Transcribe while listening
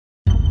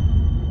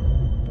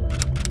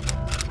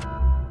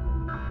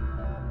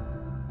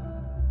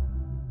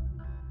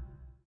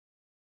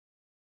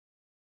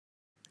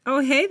Oh,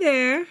 hey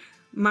there.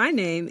 My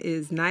name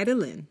is Naida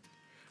Lynn.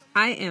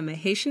 I am a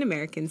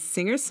Haitian-American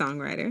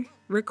singer-songwriter,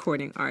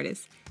 recording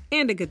artist,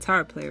 and a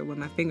guitar player when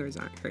my fingers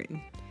aren't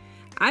hurting.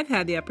 I've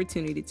had the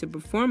opportunity to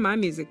perform my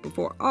music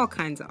before all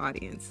kinds of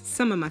audiences,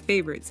 some of my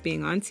favorites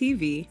being on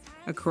TV,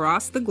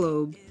 across the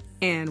globe,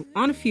 and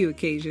on a few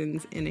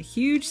occasions in a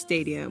huge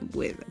stadium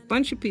with a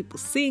bunch of people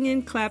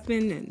singing,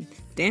 clapping, and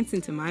dancing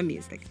to my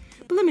music.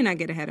 But let me not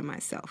get ahead of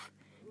myself.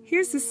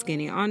 Here's the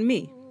skinny on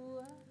me.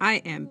 I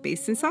am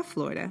based in South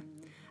Florida.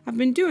 I've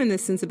been doing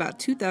this since about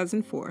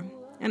 2004,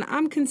 and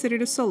I'm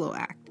considered a solo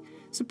act.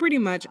 So pretty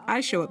much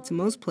I show up to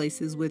most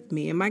places with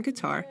me and my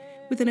guitar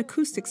with an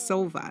acoustic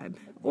soul vibe,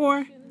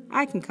 or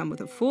I can come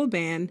with a full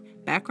band,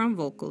 background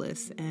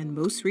vocalists, and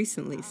most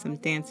recently some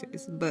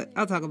dancers, but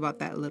I'll talk about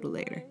that a little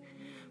later.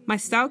 My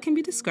style can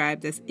be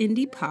described as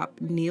indie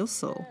pop neo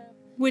soul,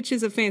 which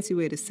is a fancy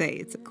way to say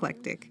it's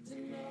eclectic.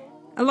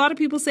 A lot of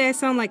people say I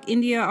sound like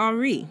India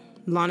Arie,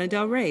 Lana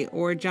Del Rey,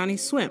 or Johnny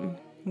Swim.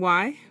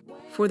 Why?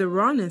 For the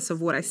rawness of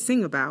what I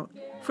sing about,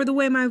 for the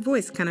way my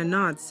voice kind of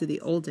nods to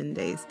the olden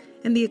days,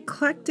 and the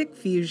eclectic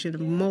fusion of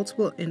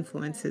multiple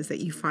influences that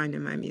you find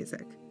in my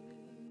music.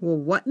 Well,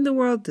 what in the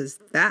world does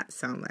that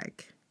sound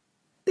like?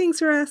 Thanks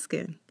for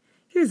asking.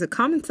 Here's a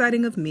common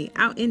sighting of me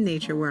out in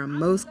nature where I'm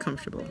most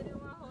comfortable.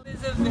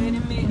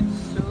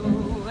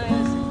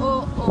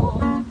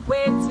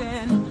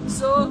 Waiting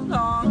so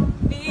long,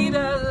 need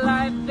a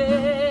life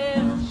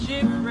in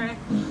shipwreck,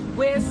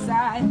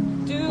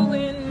 wayside,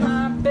 doing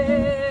my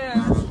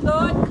best.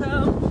 Lord,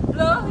 come,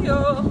 blow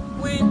your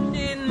wind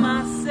in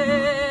my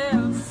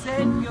sails,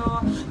 send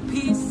your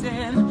peace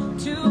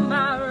into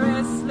my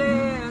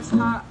restless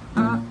heart.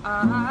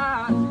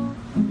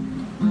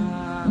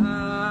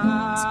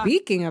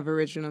 Speaking of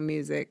original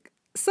music,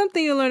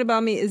 something you'll learn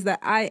about me is that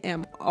I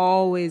am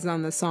always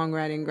on the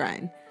songwriting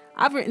grind.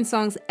 I've written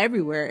songs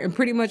everywhere and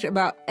pretty much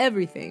about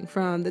everything,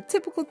 from the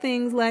typical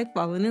things like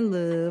falling in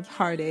love,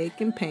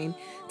 heartache, and pain,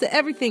 to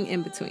everything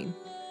in between.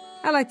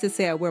 I like to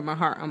say I wear my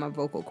heart on my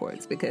vocal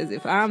cords because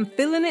if I'm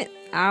feeling it,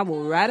 I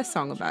will write a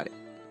song about it.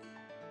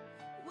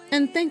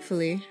 And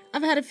thankfully,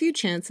 I've had a few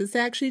chances to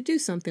actually do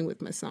something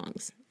with my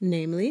songs.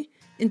 Namely,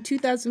 in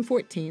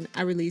 2014,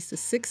 I released a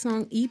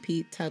 6-song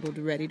EP titled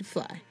Ready to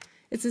Fly.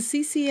 It's a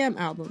CCM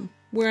album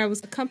where I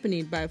was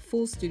accompanied by a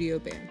full studio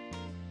band.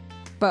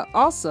 But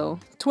also,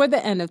 toward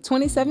the end of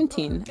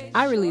 2017,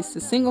 I released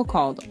a single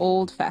called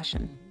Old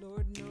Fashioned.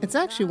 It's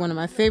actually one of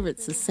my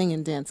favorites to sing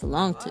and dance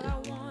along to.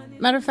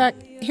 Matter of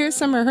fact, here's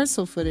some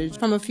rehearsal footage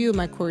from a few of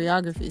my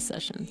choreography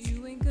sessions.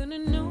 You ain't gonna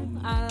know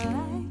I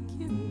like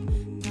you.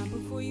 Not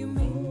before you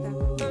make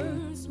that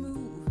first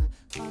move.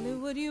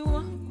 Hollywood, you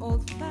want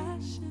old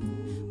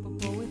fashioned, but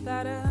boy,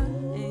 without her,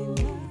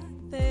 ain't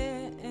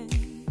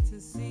nothing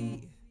to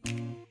see.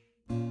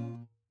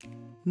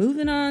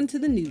 Moving on to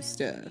the new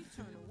stuff.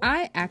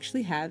 I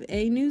actually have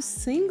a new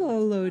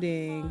single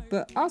loading,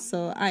 but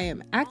also I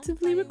am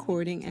actively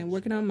recording and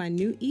working on my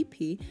new EP.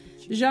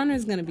 The genre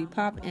is going to be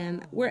pop,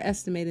 and we're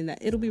estimating that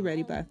it'll be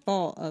ready by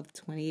fall of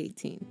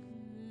 2018.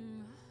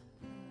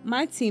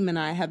 My team and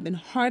I have been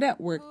hard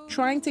at work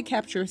trying to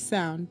capture a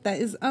sound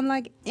that is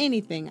unlike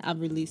anything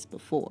I've released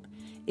before.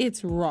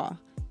 It's raw,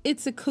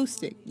 it's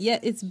acoustic,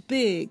 yet it's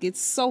big,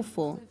 it's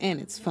soulful, and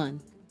it's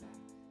fun.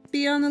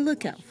 Be on the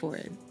lookout for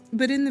it.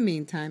 But in the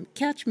meantime,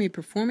 catch me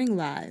performing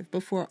live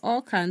before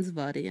all kinds of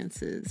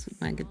audiences, with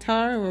my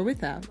guitar or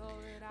without.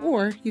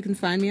 Or you can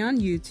find me on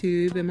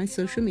YouTube and my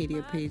social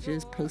media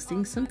pages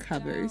posting some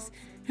covers.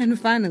 And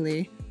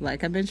finally,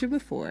 like I mentioned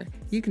before,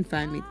 you can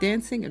find me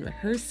dancing and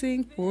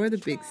rehearsing for the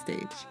big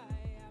stage.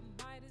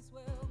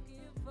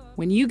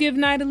 When you give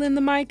Naida Lynn the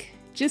mic,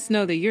 just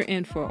know that you're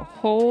in for a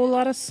whole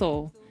lot of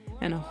soul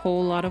and a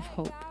whole lot of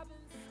hope.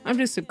 I'm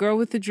just a girl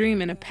with a dream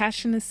and a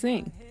passion to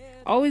sing.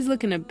 Always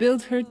looking to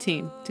build her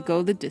team to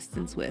go the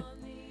distance with.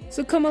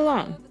 So come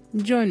along,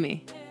 join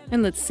me,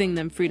 and let's sing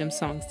them freedom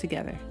songs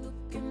together.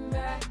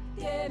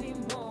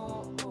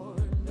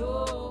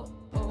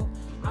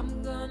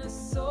 I'm gonna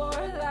soar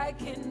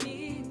like an